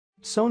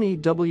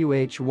Sony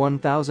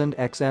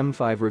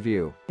WH-1000XM5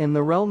 review. In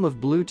the realm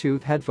of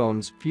Bluetooth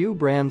headphones, few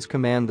brands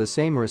command the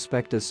same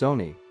respect as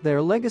Sony.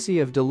 Their legacy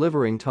of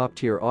delivering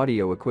top-tier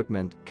audio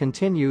equipment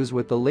continues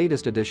with the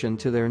latest addition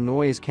to their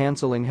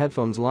noise-canceling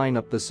headphones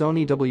lineup, the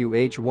Sony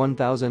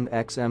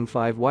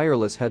WH-1000XM5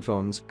 wireless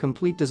headphones,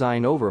 complete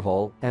design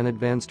overhaul, and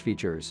advanced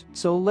features.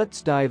 So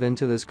let's dive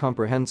into this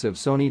comprehensive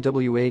Sony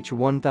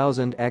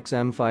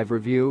WH-1000XM5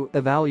 review,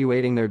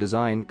 evaluating their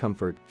design,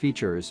 comfort,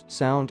 features,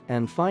 sound,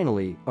 and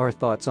finally, our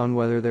thoughts on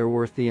whether they're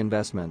worth the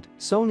investment.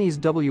 Sony's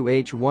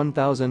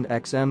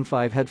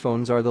WH-1000XM5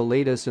 headphones are the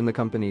latest in the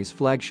company's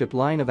flagship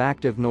line of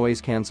active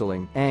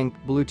noise-canceling (ANC)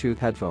 Bluetooth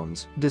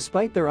headphones.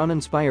 Despite their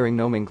uninspiring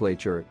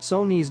nomenclature,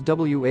 Sony's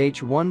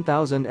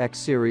WH-1000X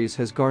series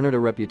has garnered a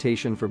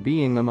reputation for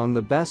being among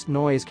the best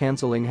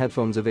noise-canceling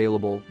headphones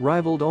available,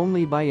 rivaled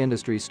only by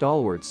industry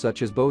stalwarts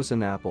such as Bose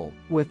and Apple.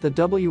 With the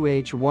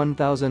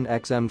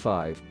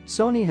WH-1000XM5,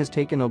 Sony has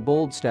taken a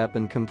bold step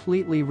and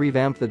completely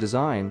revamped the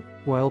design,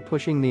 while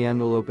pushing the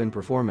envelope in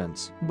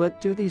performance. But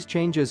do these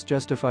changes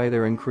justify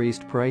their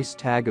increased price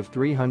tag of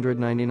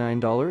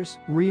 $399?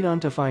 Read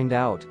on to find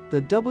out. The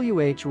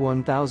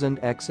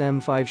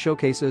WH-1000XM5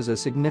 showcases a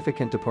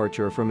significant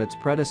departure from its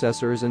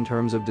predecessors in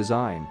terms of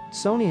design.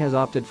 Sony has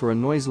opted for a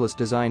noiseless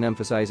design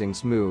emphasizing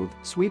smooth,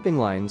 sweeping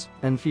lines,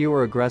 and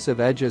fewer aggressive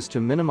edges to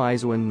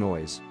minimize wind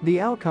noise.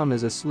 The outcome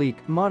is a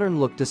sleek,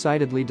 modern look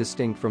decidedly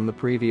distinct from the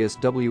previous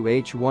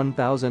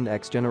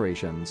WH-1000X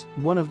generations.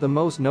 One of the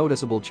most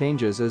noticeable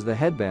changes is the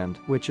headband,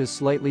 which is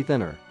slightly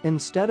thinner.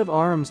 Instead of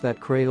arms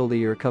that cradle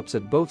the ear cups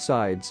at both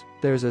sides,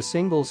 there's a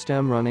single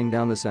stem running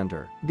down the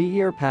center. The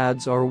ear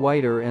pads are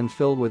wider and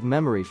filled with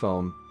memory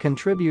foam,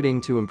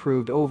 contributing to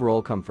improved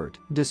overall comfort.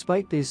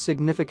 Despite these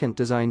significant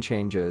design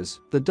changes,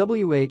 the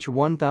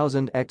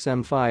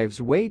WH-1000XM5s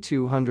weigh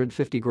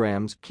 250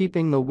 grams,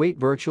 keeping the weight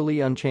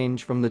virtually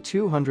unchanged from the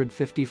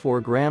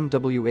 254-gram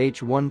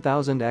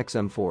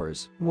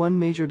WH-1000XM4s. One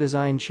major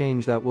design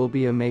change that will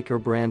be a make or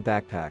brand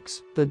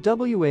backpacks. The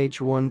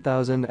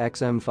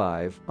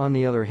WH-1000XM5, on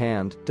the other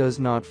hand, does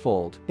not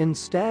fold.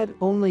 Instead,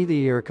 only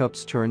the ear cups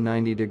turn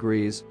 90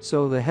 degrees,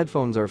 so the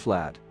headphones are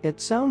flat.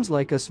 It sounds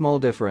like a small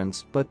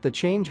difference, but the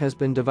change has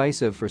been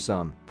divisive for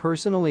some.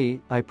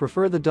 Personally, I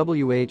prefer the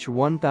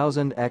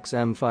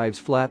WH-1000XM5's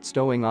flat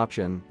stowing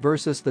option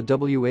versus the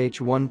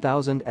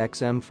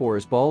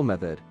WH-1000XM4's ball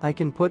method. I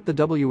can put the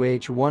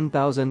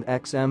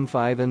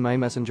WH-1000XM5 in my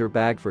messenger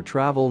bag for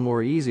travel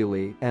more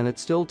easily, and it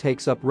still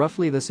takes up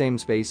roughly the same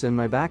space in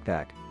my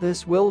backpack.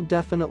 This will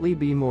definitely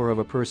be more of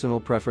a personal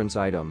preference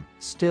item.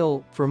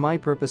 Still, for my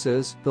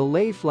purposes, the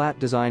lay-flat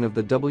design of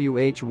the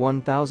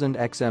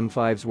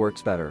WH-1000XM5s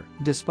works better.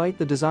 Despite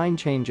the design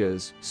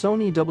changes,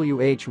 Sony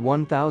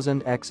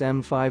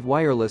WH-1000XM5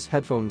 wireless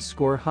headphones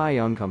score high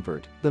on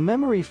comfort. The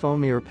memory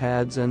foam ear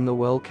pads and the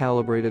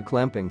well-calibrated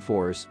clamping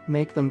force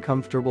make them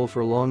comfortable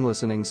for long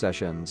listening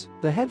sessions.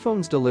 The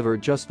headphones deliver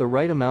just the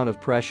right amount of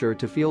pressure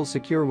to feel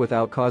secure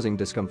without causing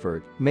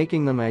discomfort,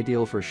 making them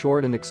ideal for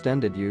short and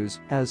extended use.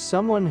 As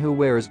someone who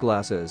wears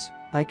glasses,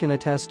 I can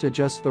attest to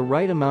just the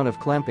right amount of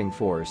clamping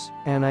force,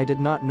 and I did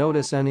not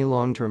notice any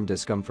long-term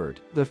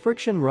discomfort. The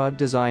friction rod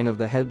design of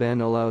the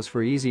headband allows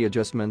for easy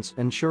adjustments,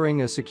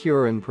 ensuring a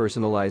secure and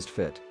personalized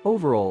fit.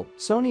 Overall,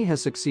 Sony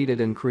has succeeded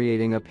in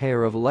creating a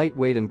pair of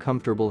lightweight and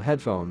comfortable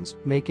headphones,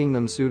 making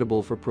them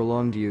suitable for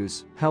prolonged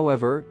use.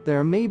 However,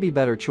 there may be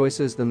better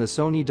choices than the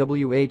Sony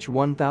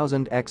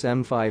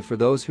WH-1000XM5 for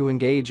those who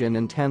engage in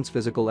intense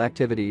physical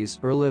activities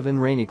or live in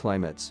rainy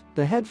climates.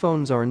 The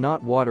headphones are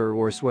not water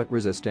or sweat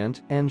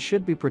resistant and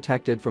should be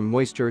protected from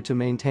moisture to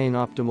maintain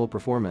optimal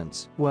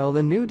performance. While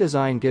the new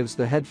design gives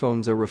the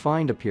headphones a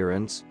refined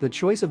appearance, the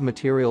choice of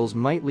materials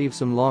might leave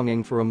some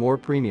longing for a more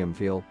premium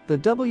feel. The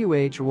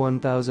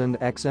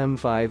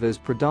WH-1000XM5 is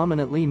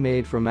predominantly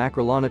made from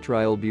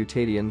acrylonitrile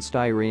butadiene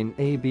styrene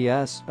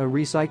 (ABS), a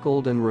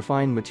recycled and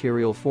refined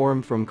material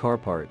formed from car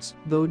parts.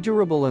 Though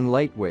durable and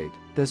lightweight,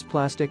 this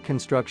plastic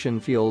construction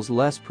feels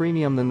less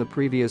premium than the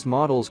previous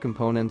model's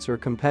components or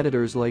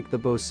competitors like the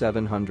Bose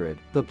 700.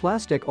 The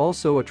plastic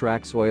also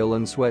attracts oil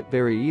and sweat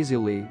very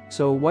easily,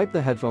 so wipe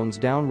the headphones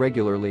down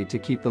regularly to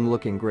keep them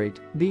looking great.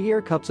 The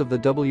ear cups of the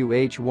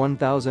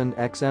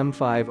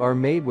WH-1000XM5 are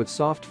made with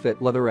soft-fit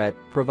leatherette,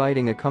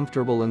 providing a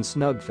comfortable and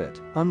snug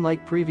fit.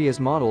 Unlike previous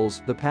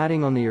models, the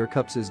padding on the ear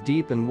cups is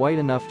deep and wide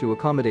enough to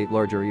accommodate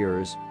larger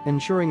ears,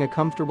 ensuring a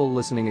comfortable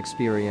listening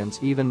experience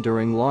even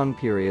during long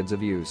periods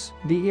of use.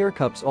 The ear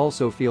cups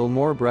also feel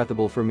more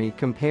breathable for me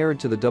compared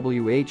to the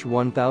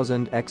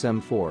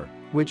WH-1000XM4,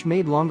 which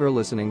made longer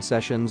listening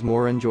sessions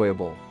more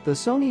enjoyable. The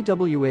Sony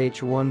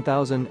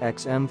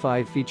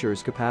WH-1000XM5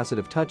 features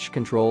capacitive touch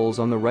controls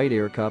on the right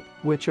ear cup,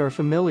 which are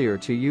familiar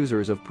to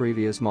users of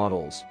previous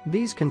models.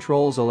 These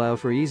controls allow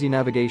for easy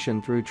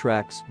navigation through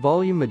tracks,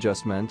 volume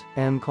adjustment,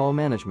 and call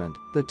management.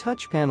 The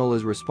touch panel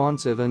is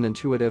responsive and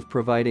intuitive,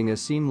 providing a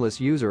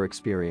seamless user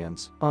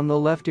experience. On the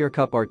left ear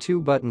cup are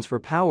two buttons for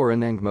power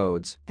and ANC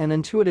modes. An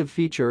intuitive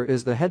feature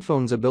is the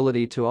headphone's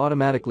ability to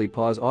automatically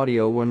pause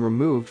audio when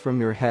removed from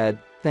your head,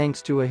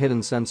 thanks to a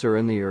hidden sensor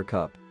in the ear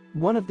cup.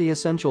 One of the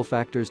essential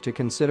factors to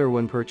consider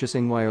when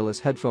purchasing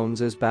wireless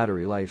headphones is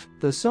battery life.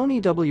 The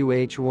Sony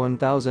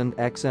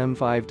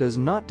WH-1000XM5 does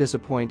not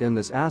disappoint in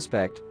this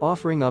aspect,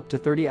 offering up to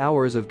 30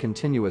 hours of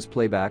continuous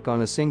playback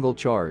on a single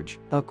charge.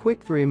 A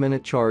quick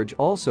 3-minute charge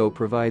also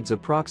provides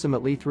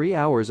approximately 3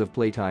 hours of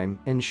playtime,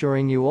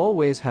 ensuring you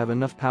always have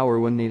enough power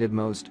when needed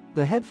most.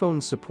 The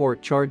headphones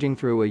support charging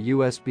through a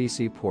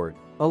USB-C port,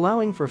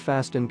 allowing for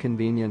fast and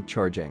convenient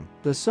charging.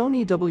 The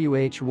Sony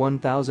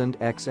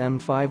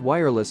WH-1000XM5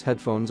 wireless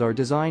headphones are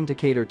designed to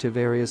cater to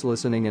various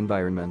listening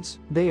environments.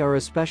 They are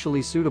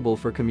especially suitable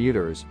for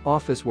commuters,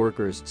 office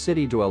workers,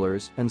 city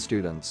dwellers, and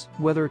students.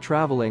 Whether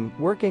traveling,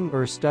 working,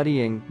 or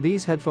studying,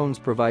 these headphones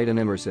provide an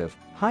immersive,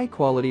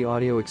 high-quality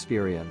audio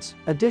experience.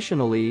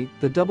 Additionally,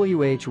 the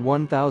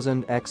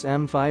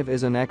WH-1000XM5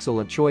 is an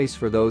excellent choice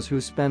for those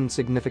who spend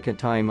significant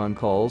time on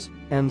calls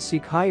and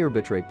seek higher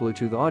bitrate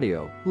Bluetooth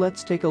audio.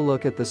 Let's take a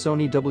look at the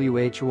Sony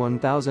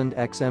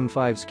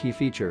WH-1000XM5's key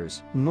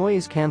features.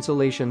 Noise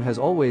cancellation has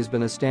always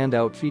been a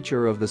standout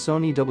feature of the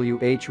Sony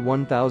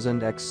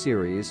WH-1000X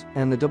series,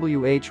 and the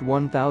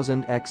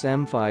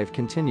WH-1000XM5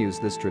 continues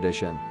this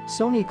tradition.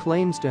 Sony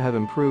claims to have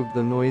improved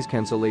the noise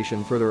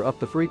cancellation further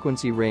up the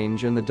frequency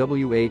range in the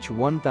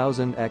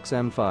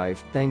WH-1000XM5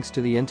 thanks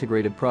to the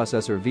integrated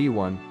processor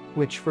V1,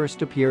 which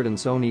first appeared in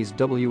Sony's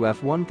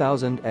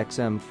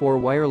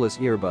WF-1000XM4 wireless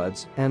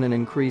earbuds, and an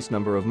increased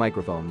number of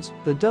microphones.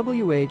 The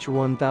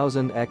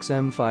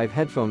WH-1000XM5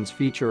 headphones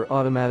feature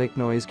automatic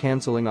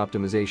noise-canceling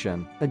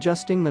optimization,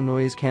 adjusting the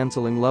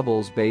noise-canceling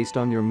levels based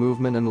on your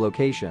movement and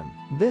location.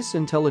 This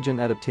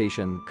intelligent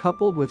adaptation,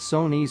 coupled with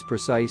Sony's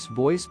precise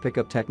voice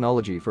pickup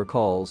technology for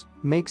calls,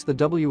 makes the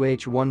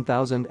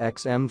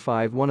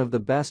WH-1000XM5 one of the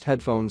best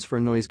headphones for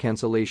noise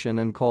cancellation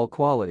and call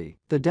quality.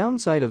 The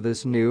downside of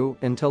this new,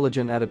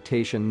 intelligent adaptation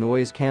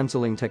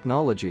noise-canceling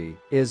technology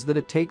is that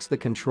it takes the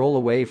control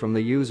away from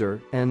the user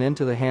and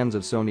into the hands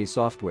of Sony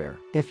software.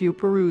 If you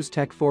peruse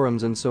tech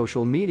forums and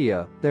social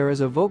media, there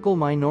is a vocal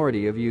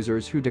minority of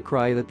users who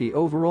decry that the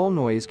overall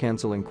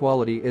noise-canceling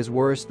quality is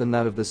worse than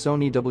that of the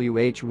Sony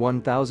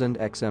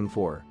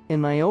WH-1000XM4.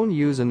 In my own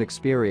use and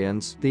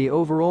experience, the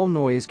overall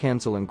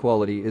noise-canceling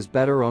quality is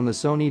better on the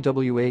Sony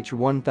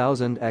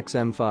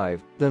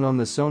WH-1000XM5 than on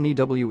the Sony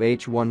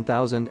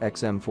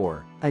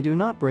WH-1000XM4. I do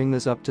not bring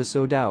this up to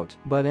sow doubt,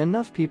 but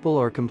enough people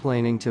are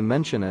complaining to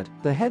mention it.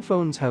 The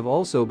headphones have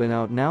also been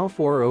out now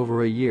for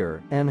over a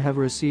year and have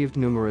received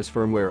numerous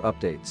firmware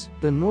updates.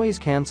 The noise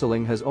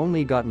cancelling has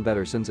only gotten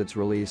better since its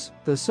release.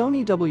 The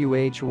Sony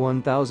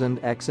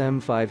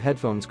WH-1000XM5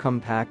 headphones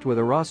come packed with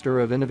a roster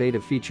of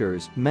innovative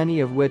features, many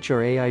of which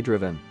are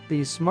AI-driven.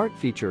 These smart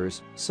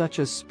features, such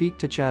as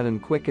speak-to-chat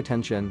and quick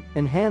attention,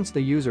 enhance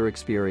the user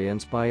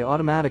experience by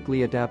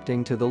automatically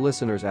adapting to the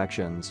listener's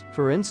actions.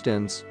 For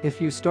instance,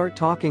 if you start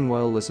talking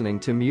while listening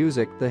to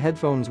music, the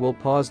headphones will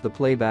pause the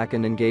playback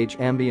and engage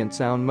ambient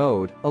sound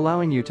mode,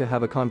 allowing you to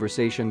have a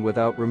conversation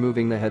without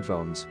removing the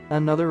headphones.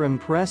 Another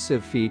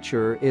impressive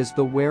feature is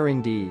the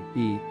wearing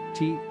DECTION.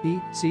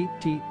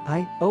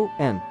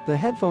 The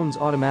headphones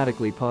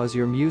automatically pause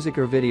your music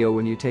or video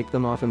when you take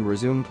them off and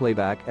resume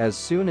playback as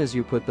soon as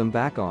you put them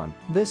back on.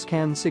 This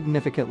can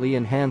significantly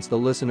enhance the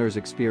listener's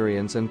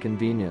experience and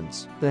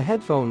convenience. The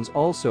headphones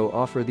also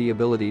offer the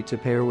ability to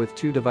pair with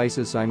 2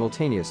 devices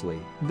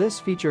simultaneously. This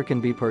feature can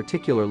be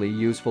particularly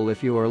useful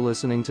if you are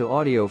listening to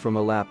audio from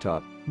a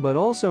laptop, but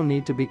also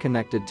need to be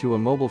connected to a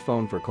mobile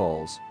phone for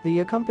calls. The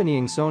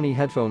accompanying Sony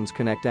Headphones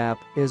Connect app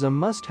is a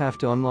must-have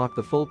to unlock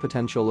the full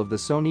potential of the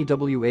Sony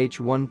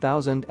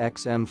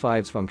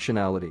WH-1000XM5's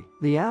functionality.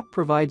 The app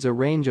provides a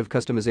range of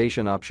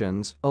customization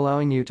options,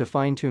 allowing you to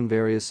fine-tune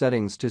various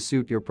settings to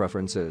suit your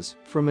preferences.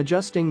 From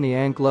adjusting the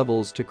ANC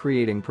levels to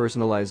creating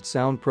personalized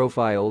sound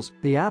profiles,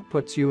 the app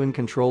puts you in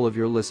control of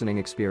your listening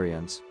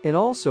experience. It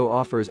also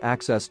offers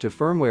access to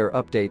firmware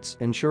updates,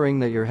 ensuring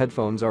that your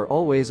headphones are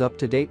always up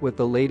to date with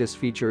the latest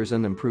features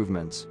and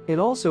improvements. It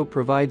also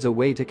provides a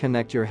way to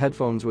connect your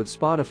headphones with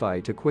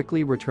Spotify to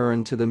quickly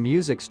return to the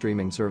music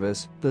streaming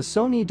service. The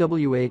Sony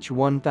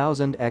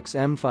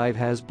WH-1000XM5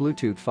 has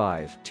Bluetooth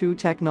 5.2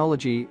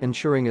 technology,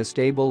 ensuring a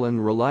stable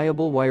and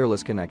reliable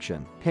wireless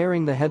connection.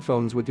 Pairing the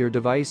headphones with your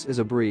device is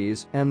a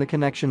breeze, and the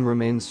connection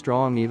remains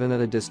strong even at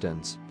a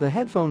distance. The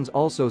headphones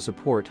also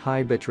support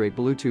high bitrate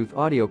Bluetooth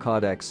audio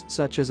codecs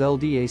such as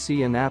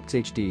LDAC and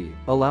aptX-HD,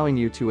 allowing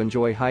you to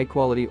enjoy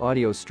high-quality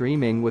audio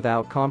streaming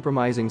without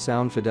compromising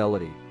sound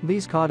fidelity.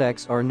 These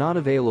codecs are not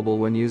available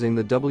when using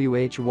the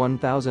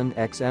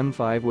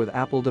WH-1000XM5 with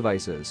Apple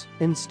devices.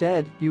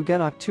 Instead, you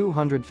get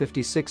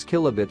 256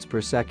 kilobits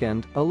per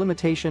second, a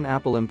limitation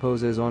Apple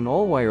imposes on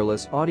all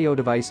wireless audio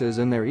devices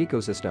in their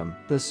ecosystem.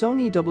 The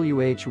Sony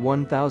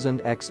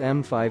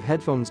WH-1000XM5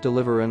 headphones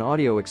deliver an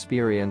audio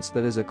experience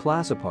that is a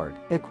class apart.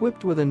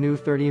 Equipped with a new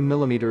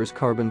 30mm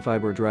carbon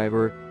fiber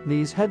driver,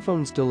 these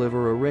headphones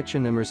deliver a rich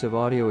and immersive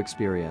audio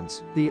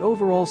experience. The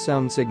overall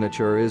sound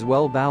signature is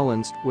well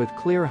balanced, with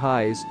clear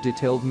highs,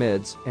 detailed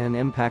mids, and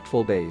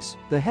impactful bass.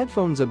 The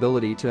headphones'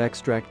 ability to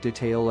extract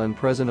detail and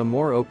present a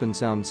more open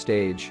sound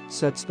stage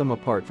sets them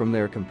apart from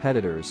their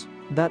competitors.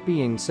 That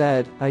being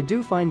said, I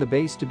do find the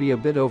bass to be a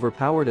bit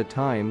overpowered at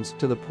times,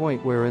 to the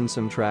point where in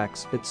some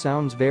tracks it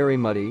sounds very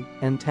muddy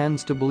and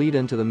tends to bleed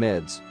into the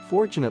mids.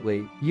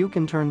 Fortunately, you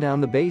can turn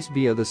down the bass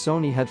via the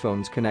Sony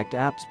Headphones Connect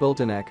app's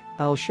built-in EQ.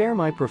 I'll share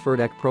my preferred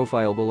EQ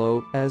profile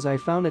below, as I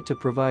found it to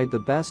provide the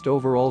best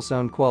overall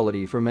sound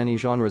quality for many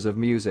genres of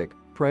music,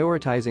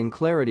 prioritizing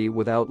clarity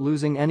without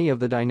losing any of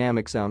the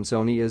dynamic sound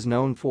Sony is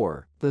known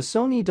for. The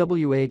Sony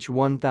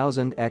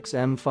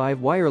WH-1000XM5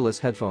 wireless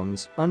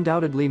headphones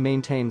undoubtedly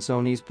maintain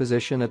Sony's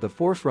position at the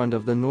forefront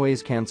of the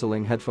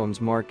noise-canceling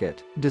headphones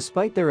market.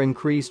 Despite their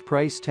increased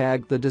price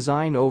tag, the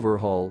design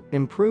overhaul,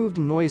 improved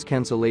noise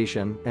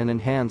cancellation, and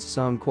enhanced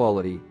sound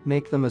quality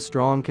make them a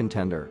strong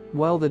contender.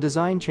 While the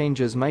design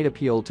changes might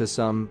appeal to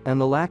some, and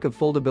the lack of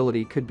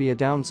foldability could be a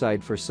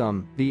downside for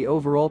some, the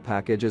overall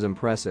package is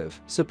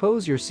impressive.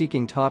 Suppose you're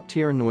seeking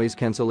top-tier noise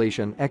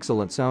cancellation,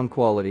 excellent sound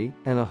quality,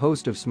 and a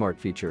host of smart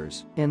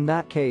features. In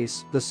that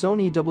case, the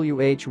Sony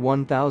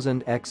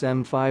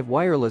WH-1000XM5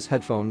 wireless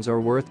headphones are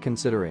worth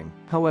considering.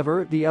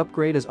 However, the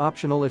upgrade is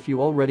optional if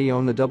you already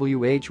own the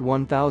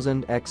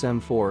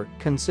WH-1000XM4,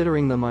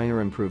 considering the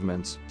minor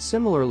improvements.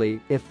 Similarly,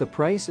 if the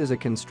price is a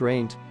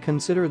constraint,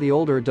 consider the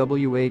older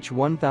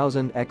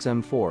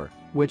WH-1000XM4,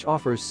 which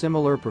offers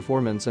similar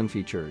performance and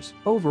features.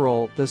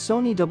 Overall, the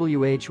Sony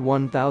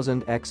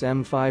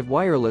WH-1000XM5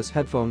 wireless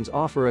headphones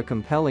offer a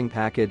compelling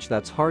package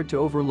that's hard to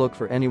overlook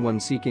for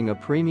anyone seeking a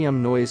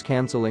premium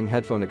noise-canceling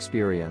headphone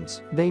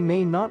experience. They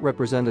may not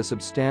represent a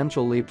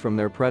substantial leap from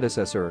their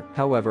predecessor,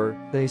 however,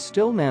 they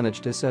still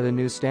manage to set a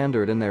new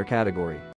standard in their category.